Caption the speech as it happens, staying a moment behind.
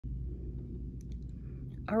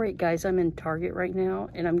All right, guys, I'm in Target right now,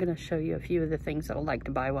 and I'm going to show you a few of the things that I like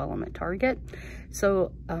to buy while I'm at Target.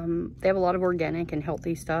 So they have a lot of organic and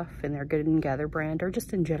healthy stuff, and they're Good and Gather brand, or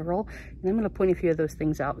just in general. And I'm going to point a few of those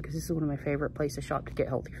things out because this is one of my favorite places to shop to get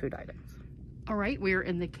healthy food items. All right, we're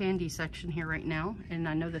in the candy section here right now, and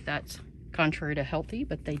I know that that's contrary to healthy,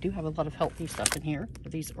 but they do have a lot of healthy stuff in here.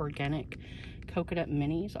 These organic coconut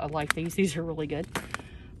minis, I like these. These are really good.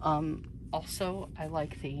 Also, I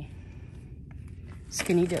like the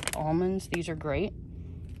Skinny Dip almonds. These are great,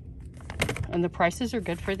 and the prices are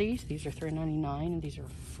good for these. These are $3.99 and these are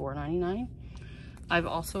 $4.99. I've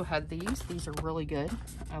also had these. These are really good.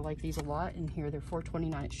 I like these a lot. And here they're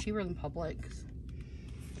 $4.29. It's cheaper than Publix.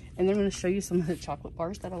 And then I'm going to show you some of the chocolate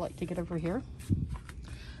bars that I like to get over here.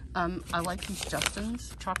 I like these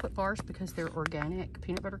Justin's chocolate bars because they're organic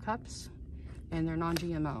peanut butter cups and they're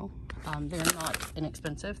non-GMO. They're not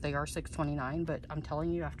inexpensive. They are $6.29, but I'm telling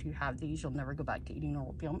you, after you have these, you'll never go back to eating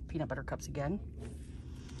normal peanut butter cups again.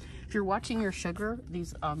 If you're watching your sugar,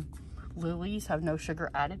 these Lily's have no sugar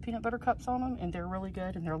added peanut butter cups on them, and they're really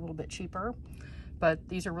good, and they're a little bit cheaper, but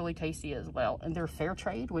these are really tasty as well. And they're fair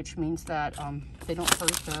trade, which means that they don't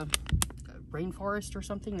hurt the rainforest or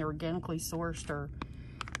something. They're organically sourced or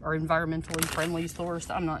environmentally friendly sourced.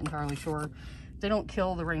 I'm not entirely sure. They don't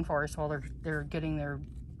kill the rainforest while they're getting their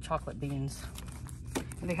chocolate beans.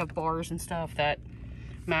 And they have bars and stuff that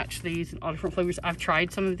match these in all different flavors. I've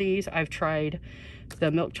tried some of these. I've tried the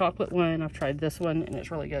milk chocolate one. I've tried this one, and it's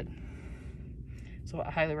really good. So I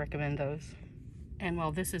highly recommend those. And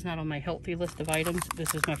while this is not on my healthy list of items,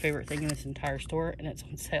 this is my favorite thing in this entire store, and it's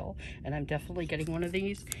on sale. And I'm definitely getting one of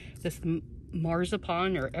these. This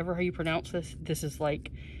marzipan, or ever how you pronounce this is like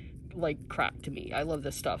crack to me. I love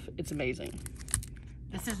this stuff. It's amazing.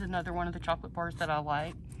 This is another one of the chocolate bars that I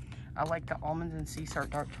like. I like the almonds and sea salt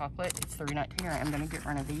dark chocolate. It's $3.19. I am going to get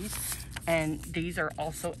one of these. And these are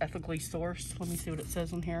also ethically sourced. Let me see what it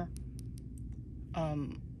says on here.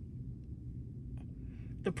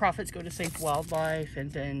 The profits go to save wildlife,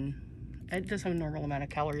 and then it does have a normal amount of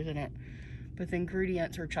calories in it. But the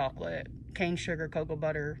ingredients are chocolate, cane sugar, cocoa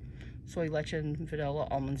butter, soy lecithin, vanilla,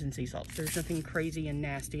 almonds, and sea salt. There's nothing crazy and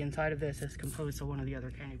nasty inside of this as composed to one of the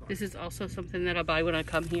other candy bars. This is also something that I buy when I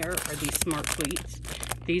come here, are these Smart Sweets.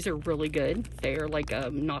 These are really good. They are like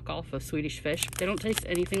a knockoff of Swedish Fish. They don't taste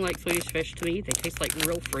anything like Swedish Fish to me. They taste like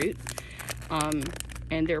real fruit.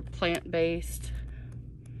 And they're plant-based.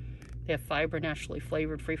 They have fiber, naturally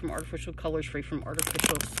flavored, free from artificial colors, free from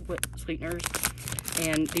artificial sweeteners.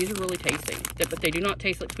 And these are really tasty, but they do not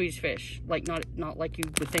taste like Swedish Fish. Like not like you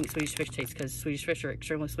would think Swedish Fish tastes, because Swedish Fish are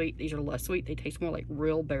extremely sweet. These are less sweet. They taste more like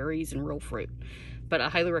real berries and real fruit. But I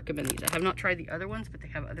highly recommend these. I have not tried the other ones, but they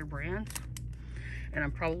have other brands. And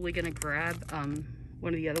I'm probably going to grab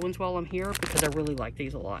one of the other ones while I'm here, because I really like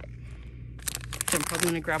these a lot. So I'm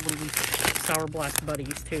probably going to grab one of these Sour Blast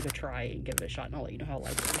Buddies too to try and give it a shot, and I'll let you know how I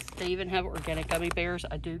like these. They even have organic gummy bears.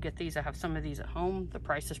 I do get these. I have some of these at home. The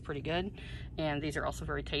price is pretty good, and these are also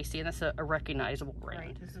very tasty, and that's a recognizable brand.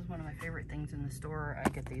 Right, this is one of my favorite things in the store. I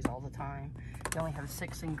get these all the time. They only have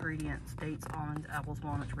 6 ingredients: dates, almonds, apples,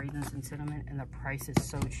 walnuts, raisins, and cinnamon, and the price is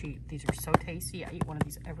so cheap. These are so tasty. I eat one of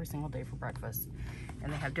these every single day for breakfast.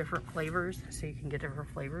 And they have different flavors, so you can get different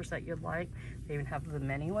flavors that you'd like. They even have the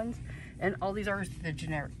mini ones. And all these are the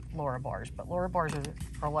generic Laura bars, but Laura bars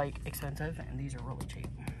are like expensive, and these are really cheap.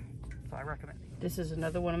 So I recommend these. This is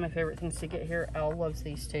another one of my favorite things to get here. Al loves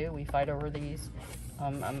these too. We fight over these.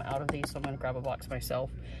 I'm out of these, so I'm gonna grab a box myself.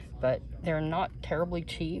 But they're not terribly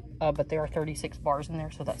cheap, but there are 36 bars in there,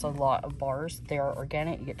 so that's a lot of bars. They are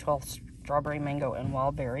organic. You get 12 strawberry, mango, and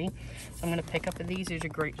wild berry. So I'm going to pick up these. These are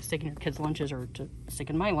great to stick in your kids' lunches, or to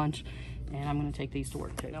stick in my lunch. And I'm going to take these to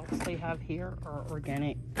work too. Now, what they have here are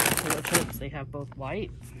organic potato chips. They have both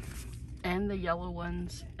white and the yellow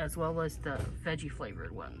ones, as well as the veggie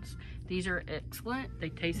flavored ones. These are excellent. They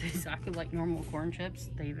taste exactly like normal corn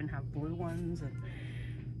chips. They even have blue ones and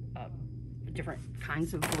different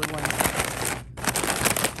kinds of blue ones.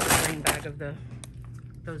 A green bag of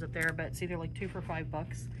those up there, but it's either like 2 for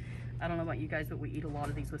 $5. I don't know about you guys, but we eat a lot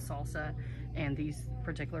of these with salsa, and these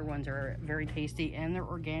particular ones are very tasty, and they're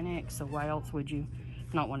organic, so why else would you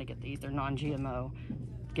not want to get these? They're non-GMO.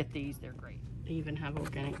 Get these, they're great. They even have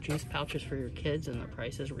organic juice pouches for your kids, and the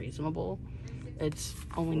price is reasonable. It's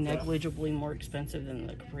only negligibly more expensive than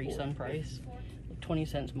the Capri Sun price, 20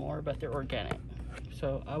 cents more, but they're organic.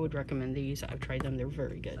 So I would recommend these. I've tried them, they're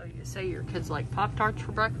very good. So you say your kids like Pop-Tarts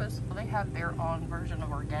for breakfast? Well, they have their own version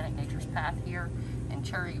of Organic Nature's Path here, and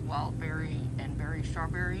cherry, wild berry, and berry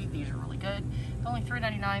strawberry. These are really good. They're only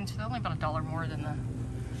 $3.99, so they're only about $1 more than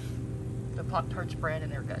the Pop-Tarts brand,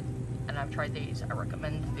 and they're good. And I've tried these. I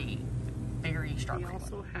recommend the very strawberry. We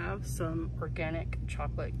also have some organic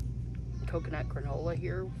chocolate coconut granola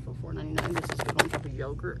here for $4.99. This is good on top of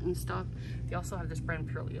yogurt and stuff. They also have this brand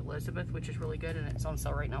Purely Elizabeth, which is really good, and it's on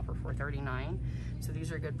sale right now for $4.39. So these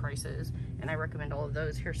are good prices, and I recommend all of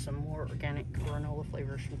those. Here's some more organic granola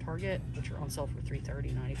flavors from Target, which are on sale for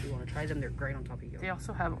 $3.39 if you want to try them. They're great on top of yogurt. They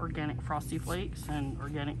also have organic Frosty Flakes and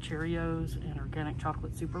organic Cheerios and organic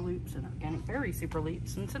chocolate Super Loops and organic berry Super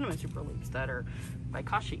Loops and cinnamon Super Loops that are by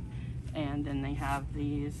Kashi. And then they have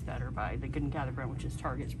these that are by the Good and Gather brand, which is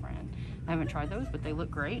Target's brand. I haven't tried those, but they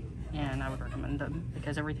look great, and I would recommend them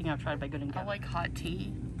because everything I've tried by Good and Gather. I like hot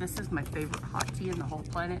tea. This is my favorite hot tea in the whole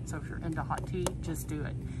planet, so if you're into hot tea, just do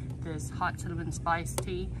it. This hot cinnamon spice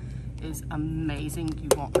tea is amazing. You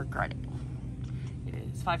won't regret it.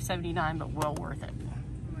 It is $5.79, but well worth it. One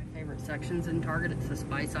of my favorite sections in Target, it's the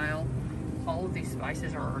spice aisle. All of these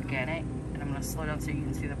spices are organic, and I'm going to slow down so you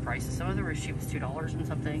can see the prices. Some of them are as cheap as $2 and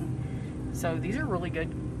something. So these are really good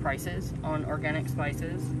prices on organic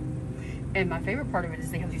spices. And my favorite part of it is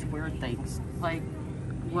they have these weird things. Like,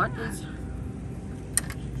 what is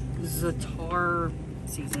Za'atar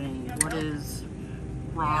seasoning? What is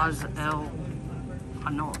Ras El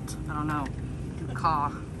Hanout? I don't know.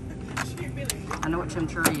 Ka. I know what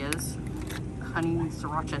chimichurri is. Honey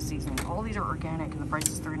sriracha seasoning. All these are organic and the price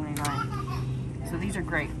is $3.99. So these are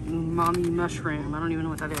great. Umami mushroom. I don't even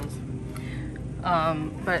know what that is.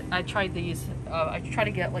 But I tried these. I try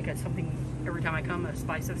to get like something every time I come, a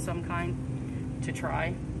spice of some kind to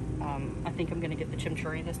try. I think I'm going to get the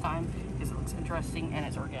chimichurri this time because it looks interesting and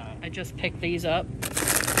it's organic. I just picked these up.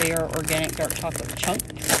 They are organic dark chocolate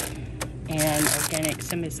chunks and organic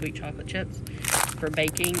semi-sweet chocolate chips for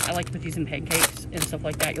baking. I like to put these in pancakes and stuff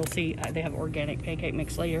like that. You'll see they have organic pancake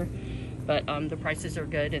mix later, but the prices are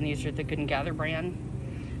good, and these are the Good and Gather brand.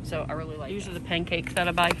 So I really like these. Are the pancakes that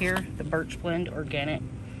I buy here, the Birch Blend Organic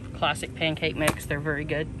Classic Pancake Mix. They're very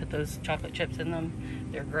good. Put those chocolate chips in them.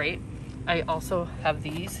 They're great. I also have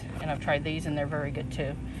these, and I've tried these, and they're very good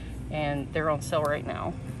too. And they're on sale right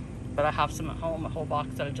now. But I have some at home, a whole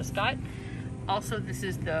box that I just got. Also, this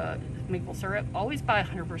is the maple syrup. Always buy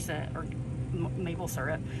 100% or maple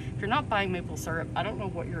syrup. If you're not buying maple syrup, I don't know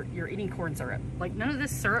what you're eating corn syrup. Like, none of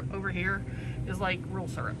this syrup over here is like real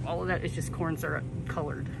syrup. All of that is just corn syrup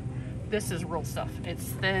colored. This is real stuff. It's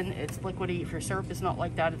thin, it's liquidy. If your syrup is not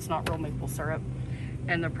like that, it's not real maple syrup.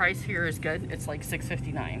 And the price here is good. It's like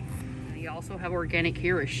 $6.59. You also have organic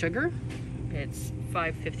here is sugar. It's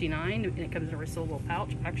 $5.59 and it comes in a resealable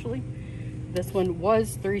pouch. Actually, this one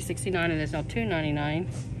was $3.69 and it's now $2.99.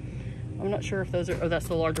 I'm not sure if those are, oh, that's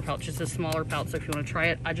the larger pouch. It's a smaller pouch, so if you want to try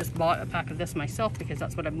it, I just bought a pack of this myself because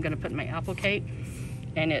that's what I'm going to put in my apple cake.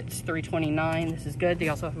 And it's $3.29. This is good. They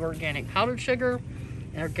also have organic powdered sugar,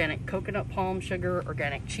 and organic coconut palm sugar,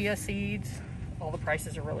 organic chia seeds. All the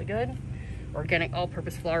prices are really good. Organic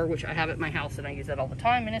all-purpose flour, which I have at my house and I use that all the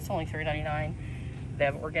time, and it's only $3.99. They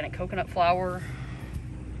have organic coconut flour.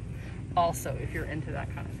 Also, if you're into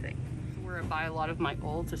that kind of thing. Where I buy a lot of my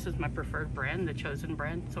oils, this is my preferred brand, the Chosen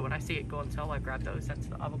brand. So when I see it go on sale, I grab those. That's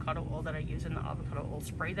the avocado oil that I use and the avocado oil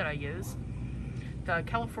spray that I use. The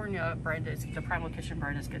California brand is, the Primal Kitchen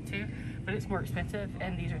brand is good too, but it's more expensive,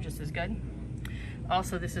 and these are just as good.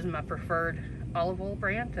 Also, this is my preferred olive oil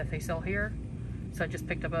brand that they sell here. So I just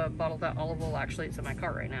picked up a bottle of that olive oil. Actually, it's in my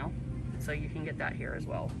cart right now. So you can get that here as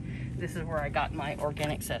well. This is where I got my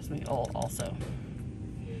organic sesame oil also.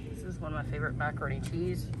 This is one of my favorite macaroni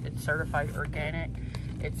cheese. It's certified organic.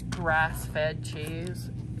 It's grass-fed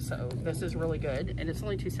cheese. So this is really good, and it's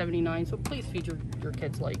only $2.79. So please feed your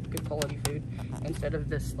kids like good quality food instead of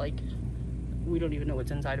this, like, we don't even know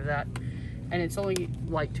what's inside of that. And it's only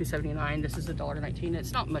like $2.79. This is $1.19.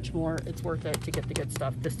 It's not much more. It's worth it to get the good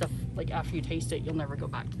stuff. This stuff, like, after you taste it, you'll never go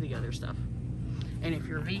back to the other stuff. And if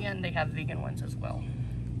you're vegan, they have vegan ones as well.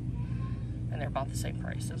 And they're about the same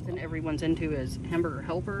price as well. And everyone's into is Hamburger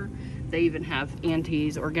Helper. They even have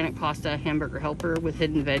Auntie's organic pasta Hamburger Helper with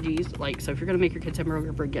hidden veggies. Like, so if you're gonna make your kids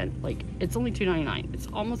hamburger again, like, it's only $2.99. It's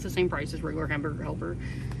almost the same price as regular Hamburger Helper.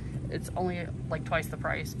 It's only like twice the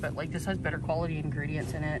price, but like this has better quality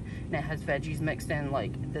ingredients in it, and it has veggies mixed in.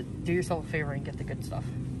 Like, do yourself a favor and get the good stuff.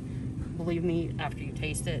 Believe me, after you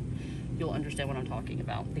taste it, you'll understand what I'm talking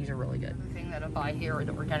about. These are really good. The thing that I buy here are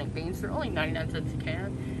the organic beans. They're only 99 cents a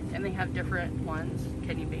can, and they have different ones: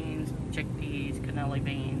 kidney beans, chickpeas, cannelli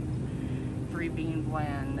beans, 3-bean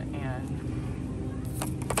blend, and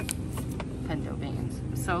pinto beans.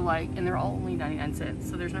 So like, and they're all only 99 cents.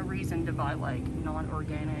 So there's no reason to buy like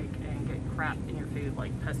non-organic and get crap in your food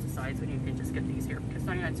like pesticides when you can just get these here, because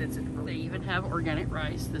 99 cents is really. They even have organic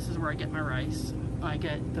rice. This is where I get my rice. I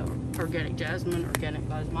get the organic jasmine, organic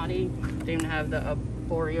basmati. They even have the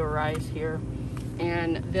Oreo rice here.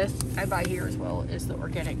 And this I buy here as well is the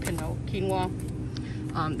organic quinoa.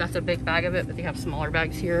 That's a big bag of it, but they have smaller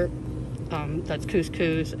bags here. That's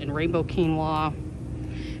couscous and rainbow quinoa.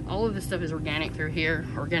 All of this stuff is organic through here.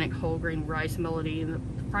 Organic whole grain rice melody. And the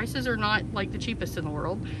prices are not like the cheapest in the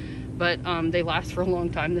world, but they last for a long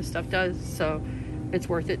time, this stuff does. So it's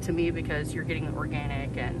worth it to me because you're getting the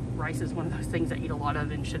organic, and rice is one of those things I eat a lot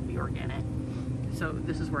of and should be organic. So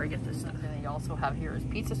this is where I get this stuff. And they also have here is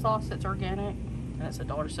pizza sauce that's organic, and it's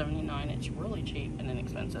 $1.79. It's really cheap and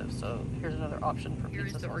inexpensive. So here's another option for pizza.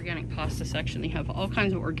 Here's the organic pasta section. They have all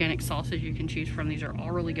kinds of organic sauces you can choose from. These are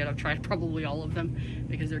all really good. I've tried probably all of them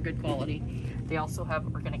because they're good quality. They also have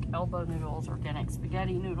organic elbow noodles, organic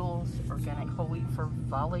spaghetti noodles, organic whole wheat for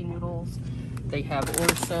volley noodles. They have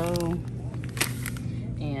orzo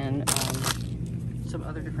and some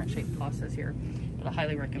other different shaped pastas here. But I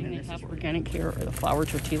highly recommend this. They have organic here are the flour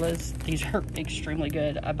tortillas. These are extremely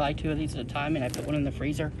good. I buy 2 of these at a time and I put one in the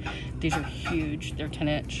freezer. These are huge. They're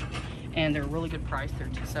 10-inch and they're a really good price. They're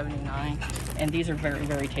 $2.79, and these are very,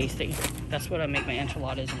 very tasty. That's what I make my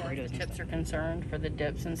enchiladas and burritos. Tips are concerned for the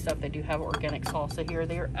dips and stuff. They do have organic salsa here.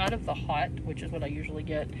 They are out of the hot, which is what I usually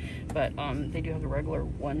get, but they do have the regular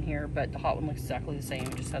one here, but the hot one looks exactly the same.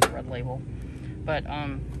 It just has a red label. But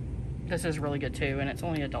this is really good too, and it's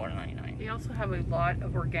only $1.99. They also have a lot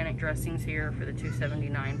of organic dressings here for the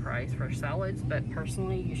 $2.79 price for salads, but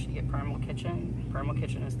personally you should get Primal Kitchen. Primal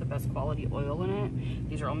Kitchen is the best quality oil in it.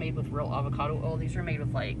 These are all made with real avocado oil. These are made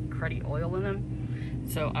with like cruddy oil in them.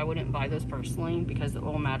 So I wouldn't buy those personally because the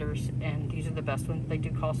oil matters, and these are the best ones. They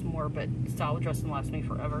do cost more, but salad dressing lasts me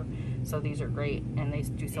forever. So these are great, and they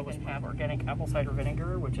do sell this. Have organic apple cider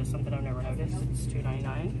vinegar, which is something I've never noticed. It's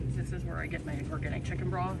 $2.99. This is where I get my organic chicken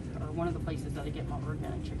broth, or one of the places that I get my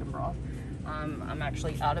organic chicken broth. I'm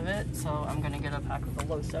actually out of it, so I'm gonna get a pack of the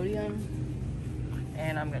low sodium,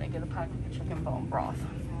 and I'm gonna get a pack of the chicken bone broth,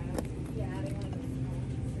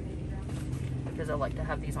 because I like to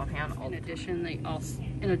have these on hand. In addition,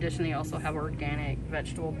 they also have organic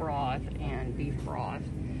vegetable broth and beef broth.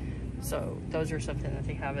 So those are something that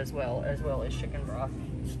they have as well as chicken broth.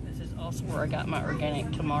 This is also where I got my organic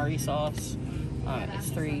tamari sauce. It's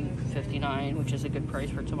 $3.59, which is a good price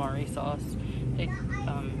for tamari sauce. They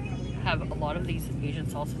have a lot of these Asian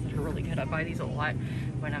sauces that are really good. I buy these a lot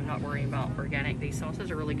when I'm not worrying about organic. These sauces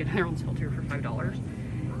are really good, and they're on sale here for $5.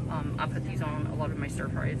 I put these on a lot of my stir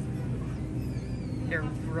fries. They're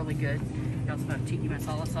really good. They also have tiki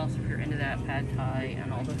masala sauce if you're into that, pad thai,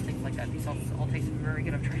 and all those things like that. These sauces all taste very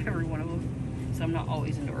good. I've tried every one of them. So I'm not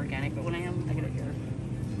always into organic, but when I am, I get it here.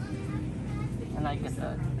 And I get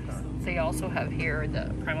the. They also have here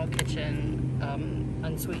the Primal Kitchen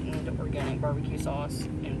unsweetened organic barbecue sauce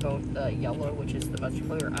in both the yellow, which is the mustard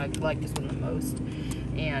flavor. I like this one the most,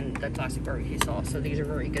 and the classic barbecue sauce. So these are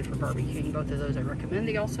very good for barbecuing. Both of those I recommend.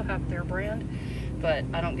 They also have their brand, but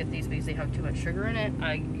I don't get these because they have too much sugar in it.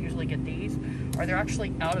 I usually get these, or they're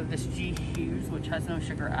actually out of this G Hughes, which has no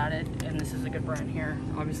sugar added, and this is a good brand here.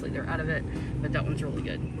 Obviously they're out of it, but that one's really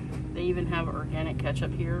good. They even have organic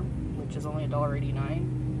ketchup here, which is only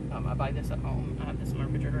 $1.89. I buy this at home. I have this in my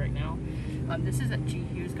refrigerator right now. This is at G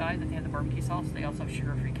Hughes, guys, that they have the barbecue sauce. They also have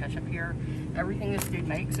sugar-free ketchup here. Everything this dude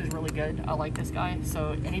makes is really good. I like this guy.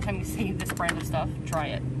 So anytime you see this brand of stuff, try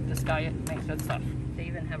it. This guy makes good stuff. They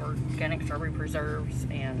even have organic strawberry preserves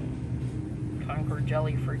and Concord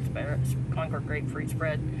jelly fruit spreads, Concord grapefruit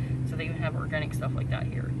spread. So they even have organic stuff like that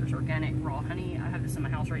here. There's organic raw honey. I have this in my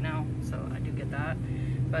house right now, so I do get that.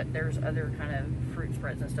 But there's other kind of fruit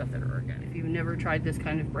spreads and stuff that are organic. If you've never tried this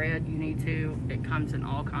kind of bread, you need to. It comes in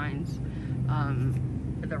all kinds.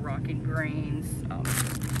 The rocking grains,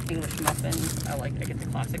 English muffins. I get the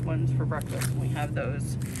classic ones for breakfast. We have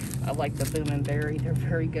those. I like the Boom and Berry. They're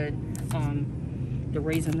very good. The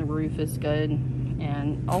Raisin the Roof is good.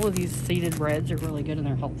 And all of these seeded breads are really good, and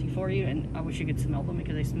they're healthy for you. And I wish you could smell them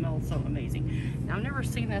because they smell so amazing. Now, I've never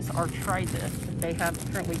seen this or tried this. They have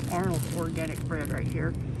currently Arnold's organic bread right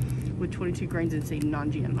here with 22 grains and seed,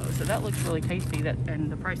 non-GMO. So that looks really tasty,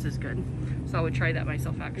 and the price is good. So I would try that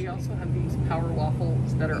myself, actually. We also have these power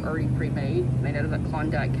waffles that are already pre-made, made out of a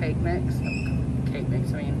Klondike cake mix.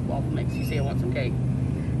 Waffle mix. You see, I want some cake.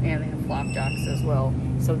 And they have flapjacks as well.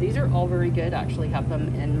 So these are all very good. I actually have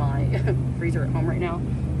them in my freezer at home right now.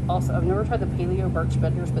 Also, I've never tried the Paleo Birch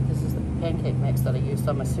Benders, but this is the pancake mix that I use, so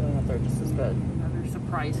I'm assuming that they're just as good. Another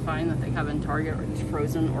surprise find that they have in Target are these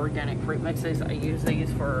frozen organic fruit mixes I use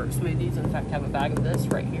for smoothies. In fact, I have a bag of this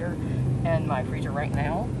right here in my freezer right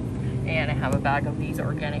now. And I have a bag of these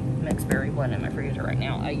organic mixed berry blend in my freezer right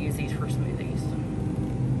now. I use these for smoothies.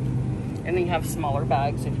 And they have smaller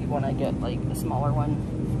bags if you want to get like a smaller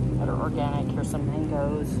one. that are organic. Here's some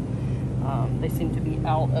mangoes. They seem to be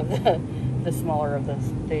out of the smaller of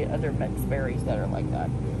the other mixed berries that are like that.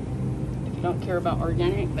 If you don't care about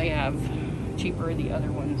organic, they have cheaper the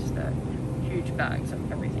other ones, that huge bags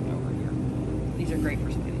of everything over here. These are great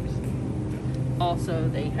for smoothies. Also,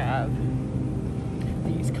 they have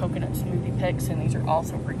these coconut smoothie picks, and these are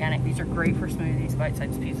also organic. These are great for smoothies,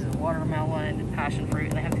 bite-sized pieces of watermelon, passion fruit,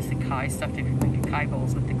 and they have this acai stuff. If you make acai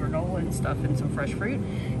bowls with the granola and stuff and some fresh fruit,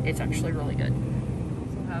 it's actually really good.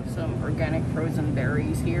 Also have some organic frozen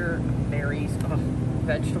berries here.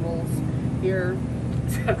 Vegetables here.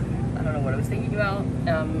 I don't know what I was thinking about.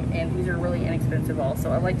 And these are really inexpensive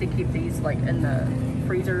also. I like to keep these like in the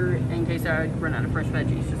freezer in case I run out of fresh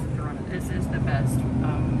veggies. Just to run it. This is the best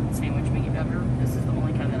sandwich meat ever. This is the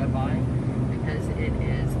only kind that I buy because it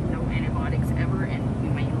is no antibiotics ever and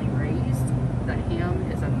humanely raised. The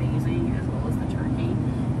ham is amazing, as well as the turkey,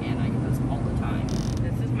 and I get those all the time.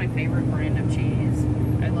 This is my favorite brand of cheese.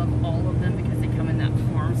 I love all of them because they come in that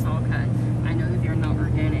farm saw cut. I know that they're not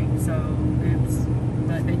organic, so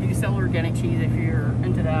but they do sell organic cheese if you're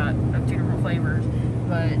into that, of 2 different flavors.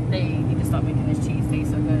 But they need to stop making this cheese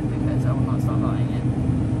taste so good because I will not stop buying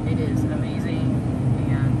it. It is amazing,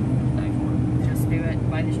 and just do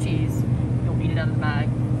it. Buy this cheese. You'll eat it out of the bag.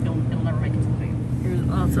 It'll never make it to food. Here's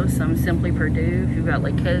also some Simply Perdue. If you've got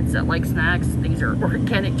like kids that like snacks, these are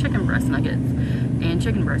organic chicken breast nuggets and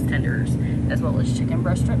chicken breast tenders, as well as chicken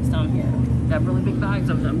breast strips down here. They have really big bags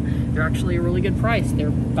of them. They're actually a really good price. They're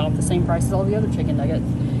about the same price as all the other chicken nuggets,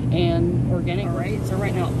 and organic. All right, so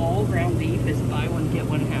right now all ground beef is buy one get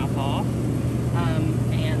one half off,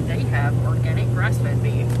 and they have organic grass-fed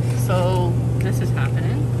beef. So this is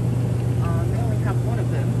happening. They only have one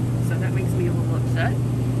of them, so that makes me a little upset.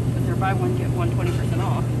 But they're buy one get one 20%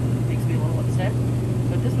 off. It makes me a little upset.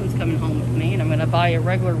 But this one's coming home with me, and I'm gonna buy a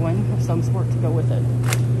regular one of some sort to go with it.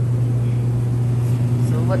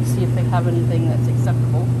 So let's see if they have anything that's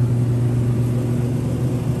acceptable.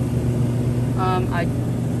 I'd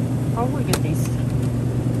probably get these. I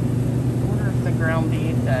wonder if the ground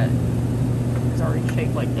beef that is already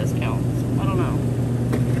shaped like this counts. I don't know,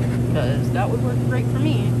 because that would work great for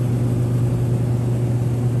me.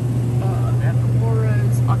 They have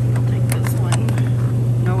Floras. I think I'll take this one.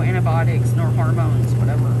 No antibiotics, no hormones,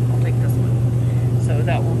 whatever. I'll take this one. So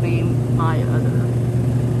that will be my other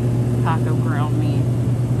pack of ground meat,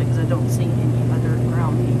 because I don't see any other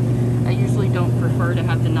ground meat. I usually don't prefer to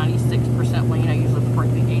have the 96% lean. I usually prefer to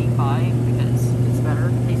be 85 because it's better,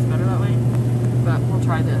 it tastes better that way. But we'll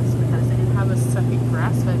try this because they didn't have a second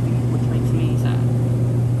grass-fed beef, which makes me sad.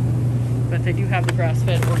 But they do have the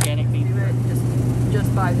grass-fed organic beef.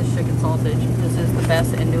 Just buy this chicken sausage. This is the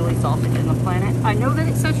best andouille sausage in the planet. I know that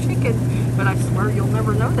it says chicken, but I swear you'll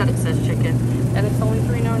never know that it says chicken. And it's only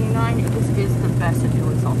 $3.99. This is the best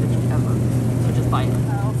andouille sausage ever. So just buy it.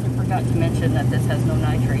 I also forgot to mention that this has no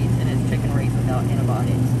nitrates. It is chicken raised without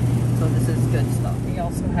antibiotics. So this is good stuff. They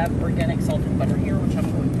also have organic salted butter here, which I'm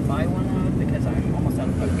going to buy one of because I'm almost out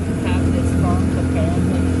of butter. We have this farm to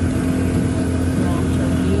family ground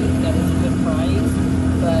turkey. That is a good price,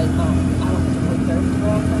 but I don't really care for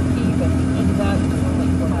ground turkey. But into that, it's only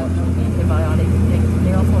for antibiotics.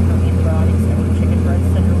 They also have antibiotics in chicken breast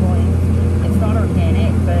tenderloin. It's not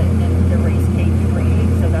organic, but they're raised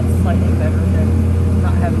cage-free, so that's slightly better than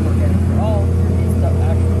not having organic at all. It's the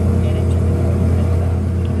actual organic chicken into that.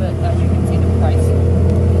 But as you can see, the price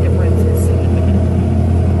difference is significant.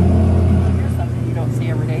 Here's something you don't see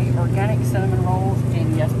every day. Organic cinnamon rolls,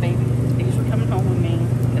 and yes, baby, these are coming home with me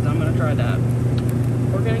because I'm going to try that.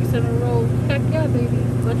 Organic cinnamon rolls, heck yeah, baby.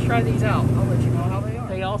 Let's try these out. I'll let you know how they are.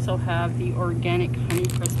 They also have the organic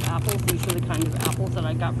Honeycrisp apples. These are the kind of apples that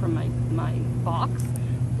I got from my box.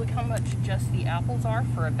 Look how much just the apples are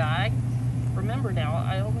for a bag. Remember now,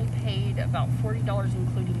 I only paid about $40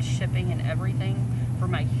 including shipping and everything for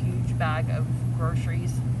my huge bag of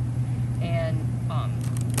groceries, and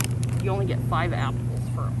you only get 5 apples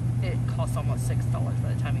for them. It costs almost $6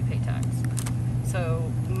 by the time you pay tax.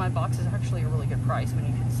 So my box is actually a really good price when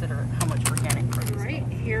you consider how much organic produce. Right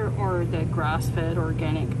here are the grass-fed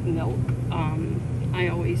organic milk. I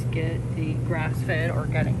always get the grass-fed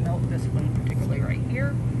organic milk. This one particularly right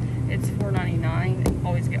here. It's $4.99.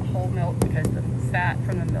 Always get whole milk because the fat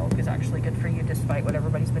from the milk is actually good for you, despite what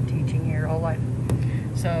everybody's been teaching you your whole life.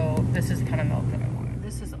 So this is the kind of milk that I wanted.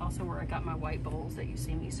 This is also where I got my white bowls that you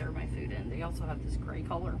see me serve my food in. They also have this gray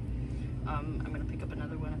color. I'm going to pick up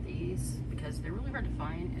another one of these because they're really hard to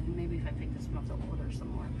find, and maybe if I pick this one up, they'll order some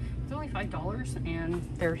more. It's only $5, and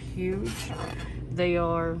they're huge. They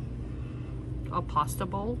are a pasta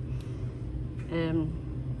bowl, and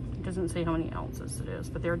it doesn't say how many ounces it is,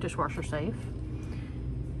 but they're dishwasher safe.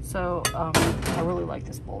 So I really like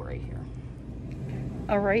this bowl right here.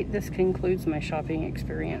 All right, this concludes my shopping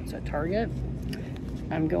experience at Target.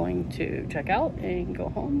 I'm going to check out and go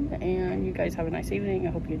home, and you guys have a nice evening.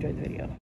 I hope you enjoyed the video.